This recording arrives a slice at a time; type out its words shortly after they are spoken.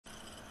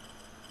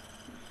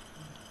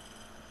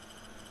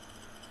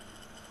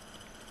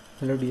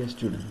Hello dear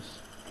students,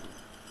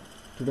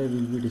 today we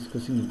will be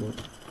discussing about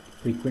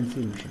frequency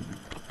measurement.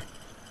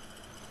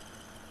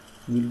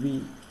 We will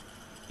be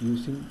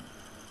using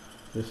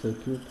the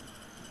circuit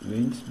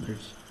Wien's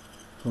bridge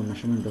for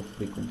measurement of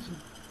frequency.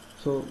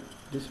 So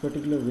this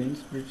particular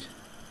Wien's bridge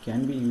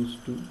can be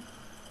used to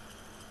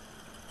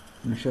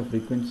measure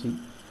frequency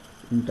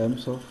in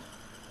terms of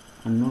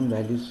unknown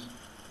values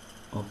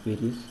of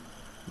various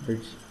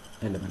bridge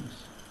elements.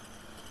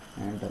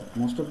 And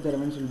most of the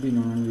elements will be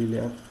known, and we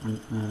will have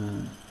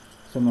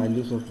some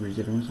values of bridge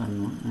elements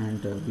unknown,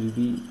 and we will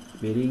be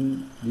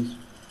varying these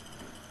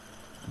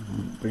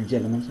bridge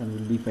elements and we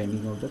will be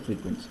finding out the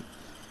frequency.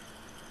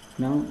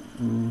 Now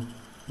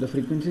the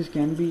frequencies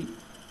can be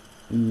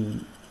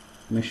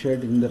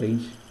measured in the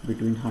range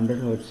between 100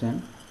 Hz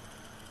and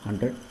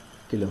 100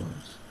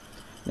 kHz.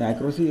 The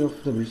accuracy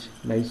of the bridge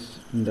lies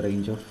in the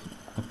range of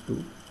up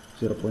to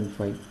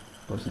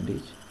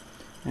 0.5%.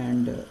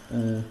 And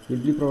we'll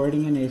be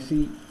providing an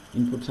AC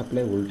input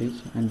supply voltage,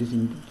 and this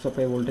input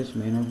supply voltage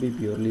may not be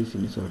purely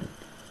sinusoidal,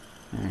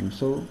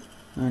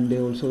 and they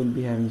also will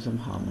be having some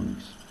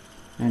harmonics,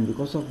 and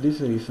because of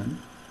this reason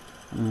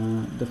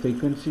the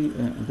frequency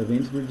the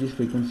Wien's bridge is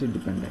frequency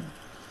dependent.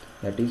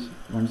 That is,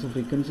 once the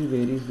frequency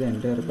varies, the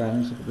entire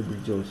balance of the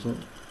bridge also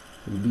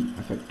will be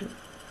affected.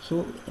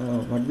 So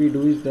what we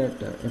do is that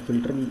a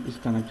filter is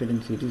connected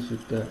in series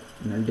with the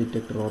null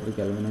detector or the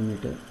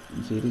galvanometer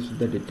in series with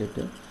the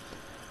detector,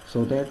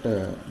 so that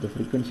the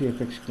frequency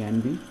effects can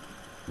be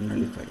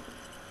nullified.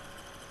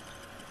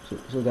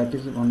 So that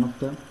is one of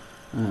the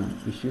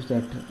issues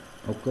that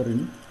occur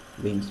in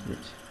Wien's bridge.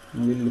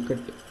 Now we will look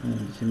at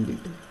this in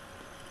detail.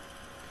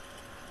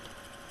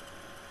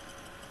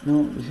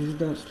 Now this is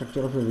the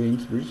structure of a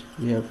Wien's bridge.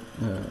 We have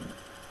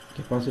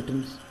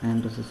capacitance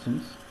and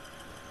resistance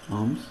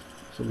arms.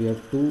 So we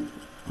have two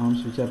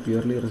arms which are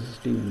purely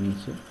resistive in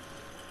nature,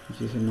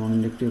 which is a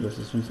non-inductive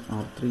resistance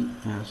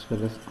R3 as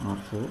well as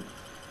R4.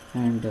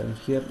 And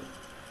here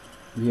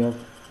we have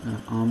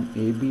arm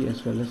AB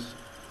as well as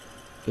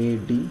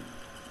AD,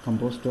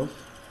 composed of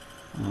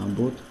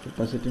both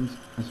capacitance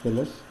as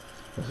well as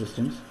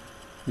resistance.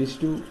 These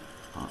two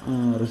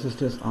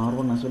resistors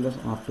R1 as well as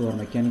R2 are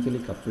mechanically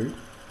coupled,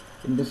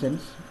 in the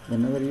sense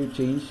whenever you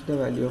change the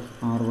value of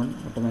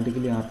R1,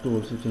 automatically R2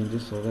 also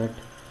changes, so that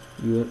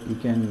you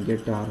can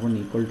get R1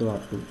 equal to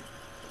R2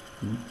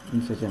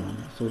 in such a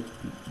manner. So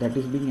that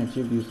is being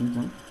achieved using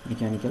some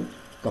mechanical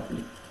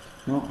coupling.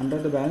 Now under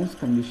the balance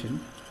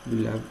condition, we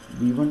will have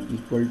V1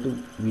 equal to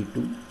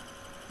V2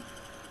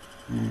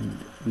 and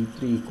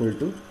V3 equal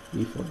to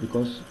V4,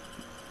 because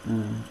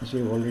as I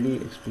have already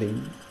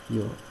explained,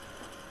 your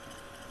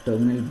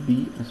terminal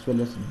B as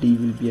well as D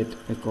will be at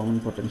a common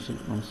potential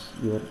once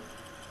your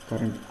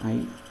current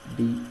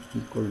ID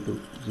equal to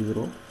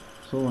 0.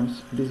 So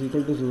once it is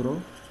equal to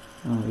 0,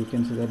 we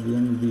can say that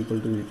V1 will be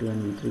equal to V2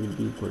 and V3 will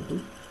be equal to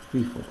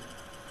V4.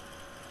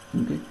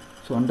 Okay.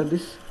 So under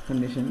this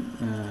condition,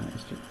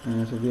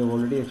 so we have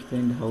already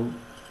explained how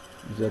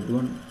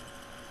Z1,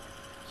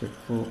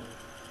 Z4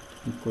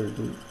 equal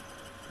to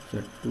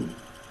Z2,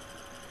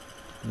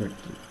 Z3.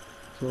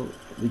 So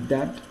with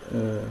that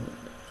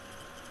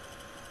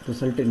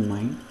result in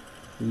mind,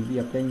 we will be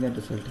applying that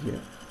result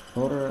here,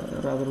 or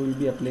rather we will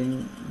be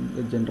applying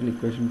the general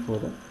equation for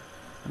the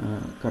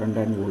current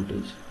and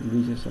voltage. We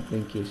will be just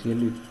applying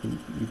KCL.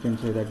 You can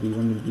say that V1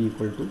 will be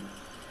equal to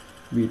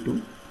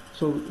V2.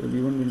 So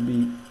V1 will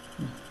be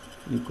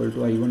equal to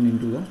I1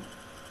 into the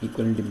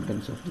equivalent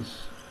impedance of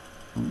this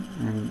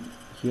and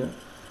here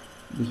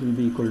this will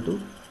be equal to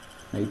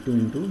I2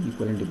 into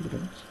equivalent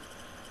impedance,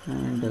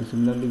 and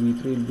similarly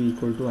V3 will be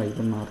equal to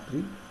I1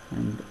 R3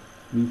 and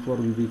V4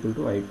 will be equal to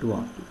I2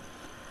 R2.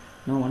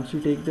 Now once you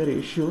take the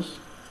ratios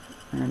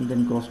and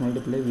then cross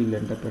multiply, we will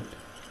end up at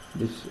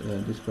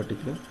this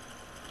particular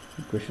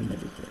equation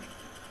that is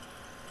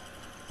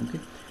there. Okay.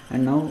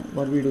 And now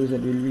what we do is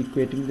that we will be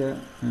equating the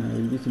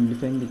we will be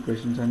simplifying the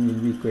equations and we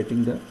will be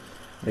equating the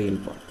real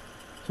part.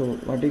 So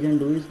what you can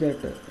do is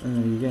that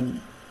you can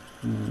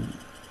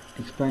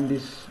expand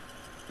these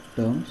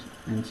terms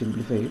and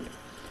simplify it,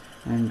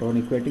 and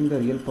on equating the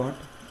real part,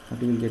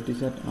 what you will get is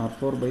that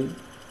R4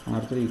 by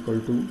R3 equal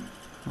to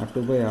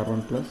R2 by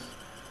R1 plus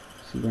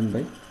C1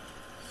 by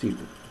C2.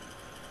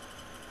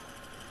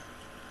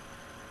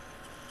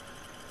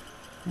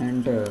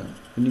 And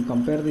when you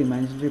compare the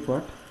imaginary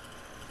part,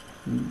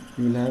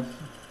 you will have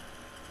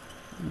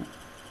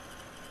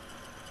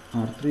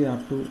R3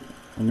 R2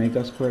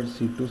 omega squared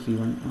C2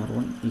 C1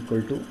 R1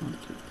 equal to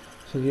R3.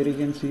 So here you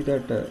can see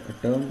that a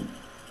term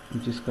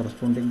which is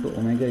corresponding to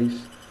omega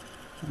is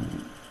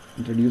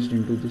introduced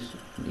into this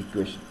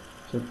equation.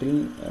 So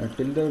till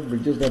the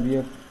bridges that we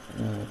have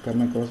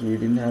come across, we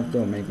didn't have the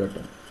omega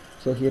term.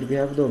 So here we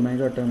have the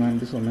omega term, and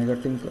this omega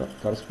term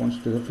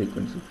corresponds to the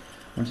frequency.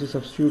 Once you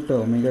substitute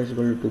omega is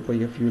equal to 2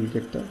 pi f, you will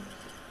get the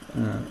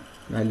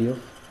value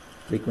of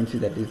frequency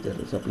that is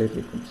the supply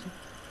frequency.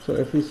 So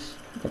f is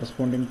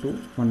corresponding to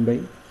 1 by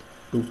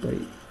 2 pi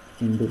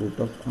into root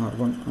of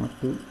R1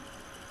 R2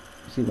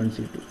 C1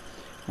 C2.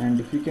 And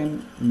if you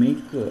can make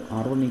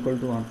R1 equal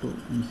to R2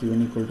 and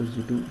C1 equal to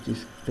C2, which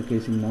is the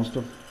case in most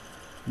of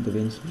the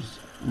Wien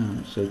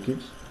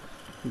circuits,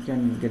 you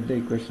can get the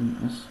equation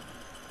as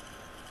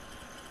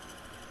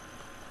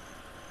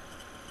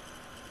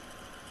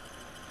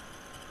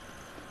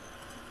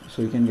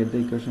so you can get the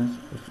equation as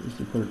F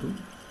is equal to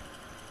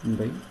 1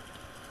 by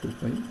 2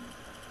 pi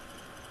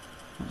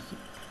RC.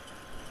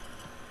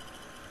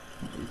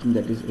 I think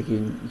that is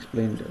again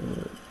explained,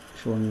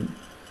 shown in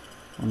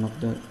one of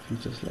the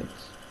future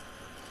slides.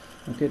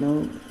 Okay,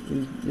 now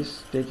we'll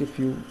just take a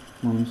few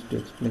moments to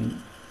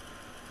explain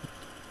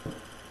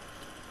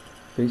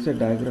phasor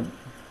diagram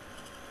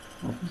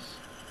of this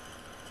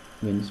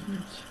Wien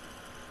bridge.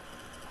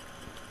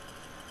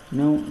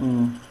 Now,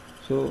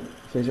 so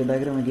phasor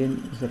diagram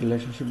again is the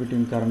relationship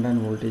between current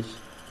and voltage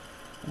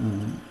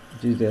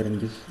which is there in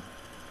this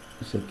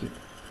circuit.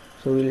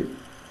 So we'll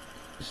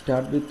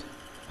start with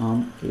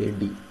arm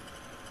AD.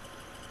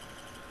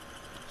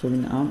 So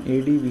in arm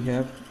AD we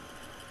have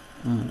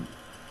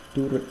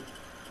two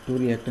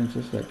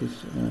reactances, that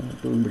is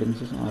two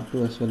impedances,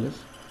 R2 as well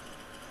as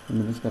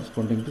impedance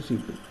corresponding to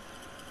C2.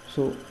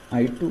 So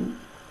I2,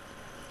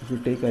 if you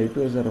take I2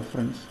 as a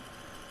reference,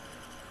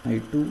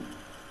 I2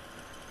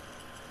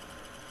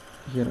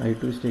 here,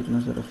 I2 is taken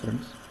as a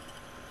reference.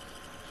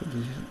 So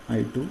this is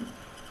I2.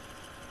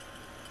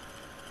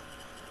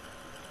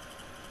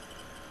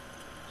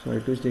 So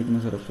I2 is taken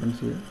as a reference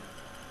here.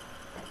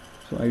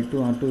 So I2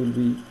 R2 will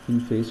be in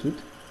phase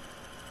with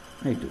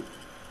I2.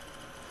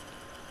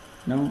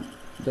 Now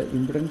the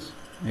impedance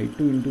I2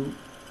 into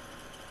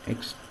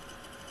X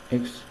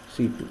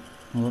C2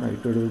 or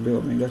I2 divided by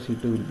omega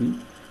C2 will be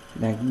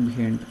lagging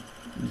behind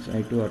this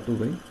I2 R2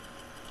 by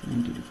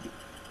 90 degree.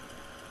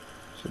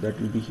 So that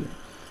will be here.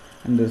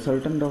 And the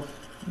resultant of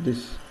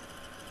this,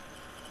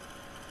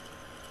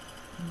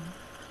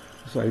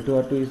 so I2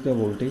 R2 is the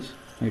voltage,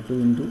 I2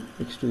 into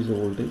X2 is the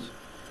voltage.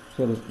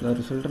 So the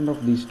resultant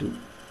of these two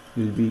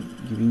will be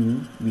giving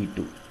you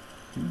V2.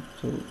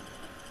 So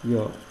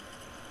your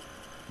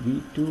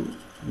V2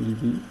 will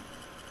be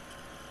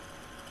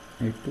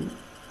I2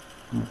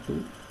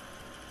 R2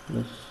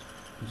 plus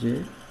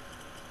J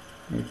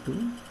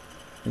I2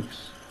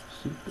 X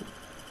C2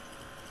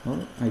 or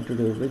I2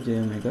 divided by J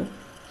omega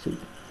C2.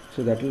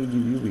 So that will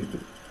give you V2.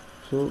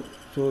 So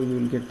you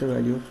will get the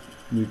value of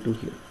V2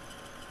 here.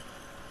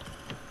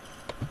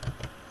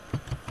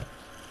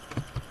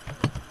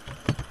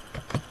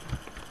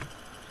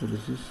 So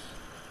this is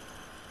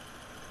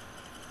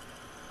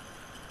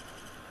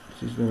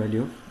the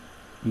value of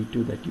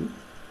V2 that you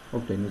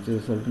obtain, which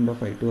is the resultant of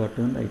I2 R2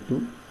 and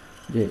I2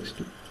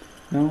 JX2.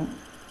 Now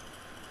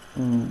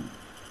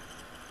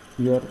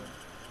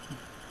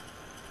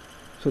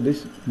so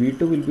this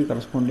V2 will be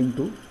corresponding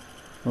to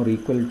or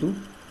equal to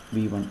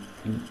V1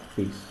 in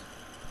phase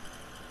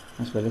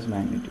as well as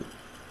magnitude.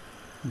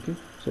 Okay,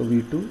 so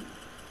V2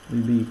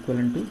 will be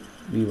equivalent to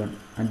V1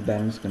 at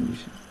balance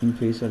condition in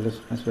phase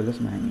as well as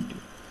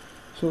magnitude.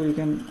 So you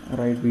can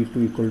write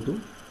V2 equal to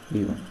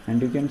V1,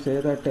 and you can say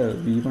that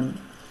V1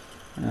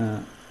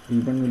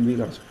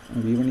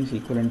 is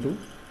equivalent to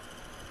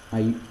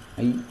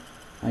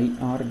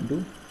IR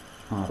into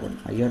R1.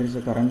 IR is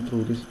the current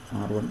through this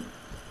R1.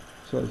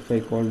 So if I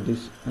call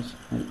this as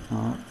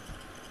IR,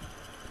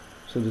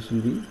 so this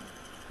will be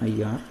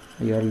IR.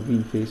 IR will be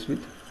in phase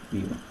with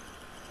V1.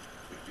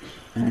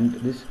 And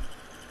this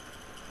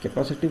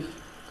capacitive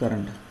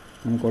current,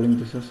 I am calling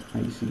this as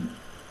IC.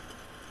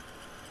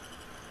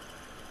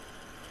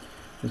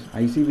 This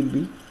IC will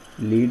be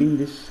leading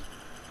this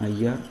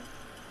IR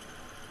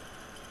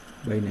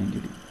by 90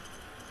 degree.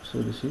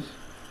 So this is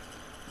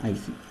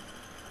IC.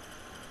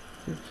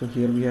 Okay, so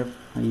here we have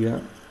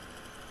IR.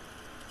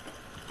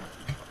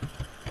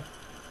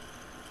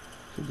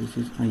 So this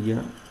is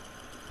IR,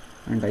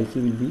 and IC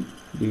will be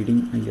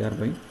leading IR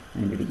by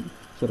 90 degree.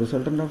 So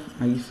resultant of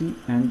IC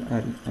and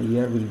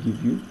IR will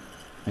give you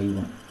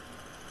I1.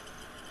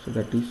 So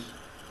that is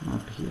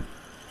not here.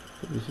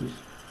 So this is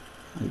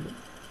I1.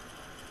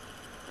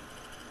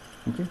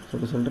 Okay, so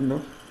resultant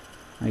of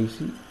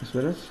IC as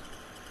well as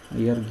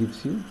IR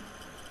gives you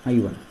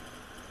I1.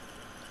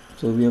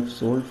 So we have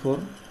solved for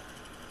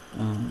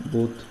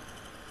both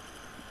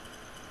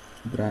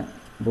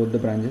the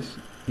branches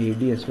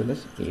AD as well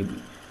as AB.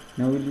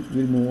 Now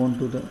we'll move on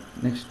to the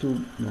next two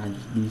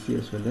branches, BC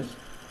as well as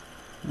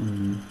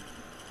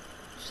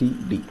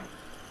CD.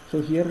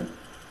 So here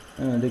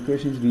the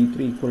equation is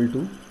V3 equal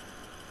to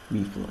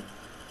V4.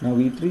 Now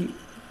V3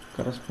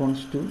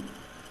 corresponds to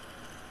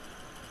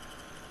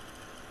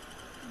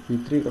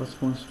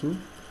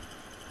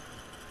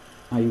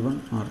I1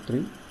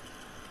 R3,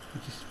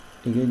 which is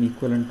again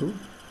equivalent to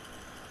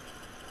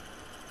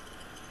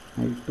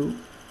I2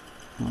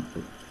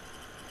 R2.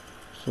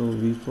 So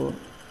V4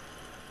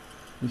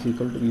 is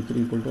equal to V3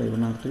 equal to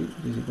I1 R3,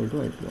 which is equal to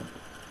I2 R2.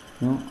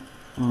 Now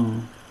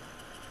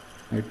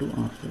I2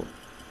 R4.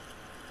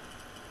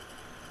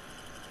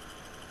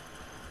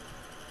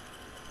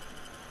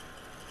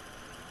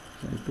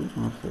 So I2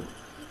 R4.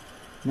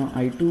 Now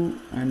I2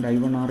 and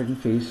I1 are in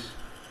phase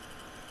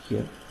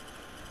here.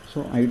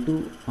 So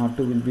I2 R2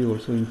 will be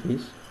also in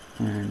phase,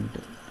 and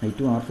I2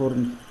 R4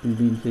 will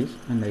be in phase,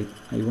 and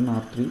I1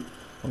 R3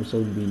 also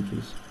will be in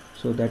phase.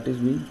 So that is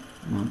being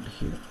marked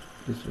here,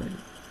 this value.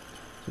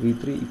 So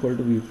V3 equal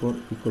to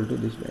V4 equal to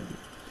this value.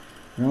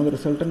 Now the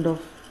resultant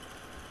of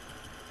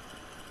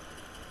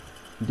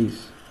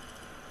this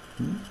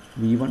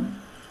V1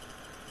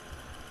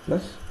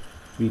 plus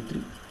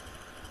V3.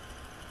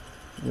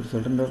 The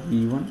resultant of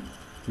V1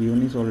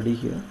 is already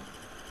here.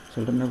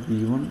 Resultant of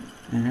V1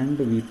 and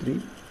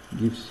V3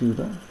 gives you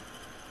the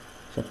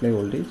supply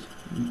voltage.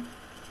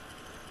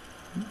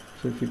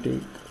 So if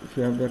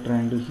you have the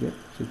triangle here,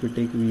 so if you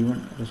take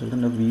V1,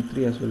 resultant of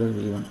V3 as well as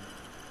V1,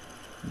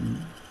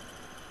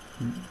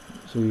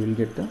 so you will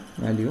get the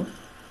value of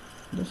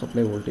the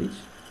supply voltage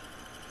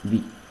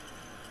V.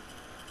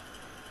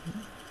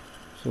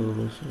 So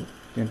you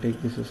can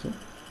take this as a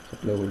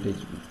supply voltage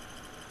V.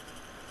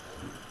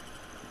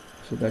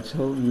 So that's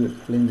how you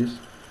explain this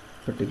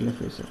particular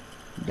phasor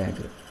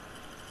diagram.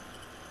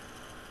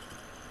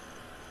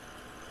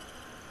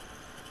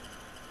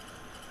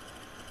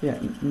 Yeah,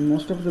 in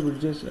most of the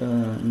bridges,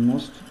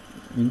 most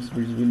Wien's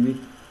bridges will be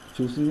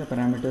choosing the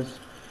parameters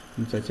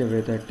in such a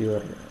way that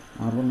your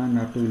R1 and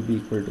R2 will be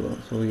equal to R.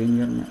 So again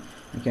you are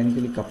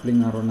mechanically coupling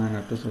R1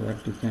 and R2 so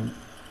that you can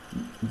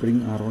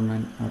bring R1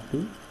 and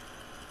R2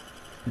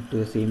 to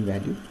the same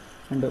value,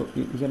 and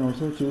you can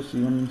also choose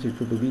C1 and C2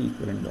 to be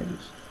equivalent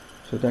values,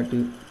 so that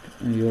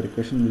your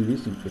equation will be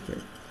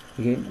simplified.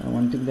 Again,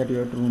 one thing that you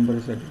have to remember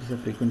is that it is a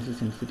frequency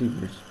sensitive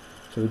bridge.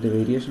 So with the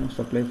variation of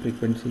supply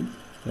frequency,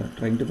 you are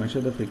trying to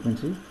measure the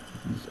frequency.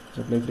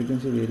 Supply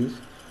frequency varies,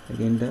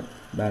 again the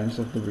balance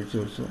of the bridge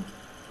also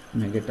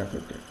may get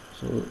affected.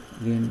 So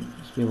again,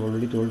 as we have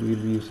already told, we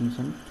will be using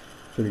some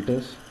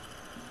filters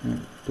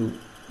to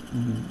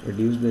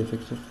reduce the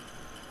effects of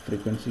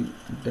frequency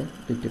at the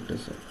detector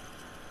side.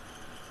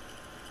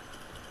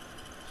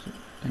 So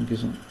thank you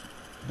so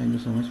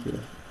much. We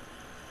have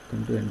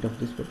come to the end of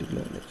this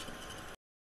particular lecture.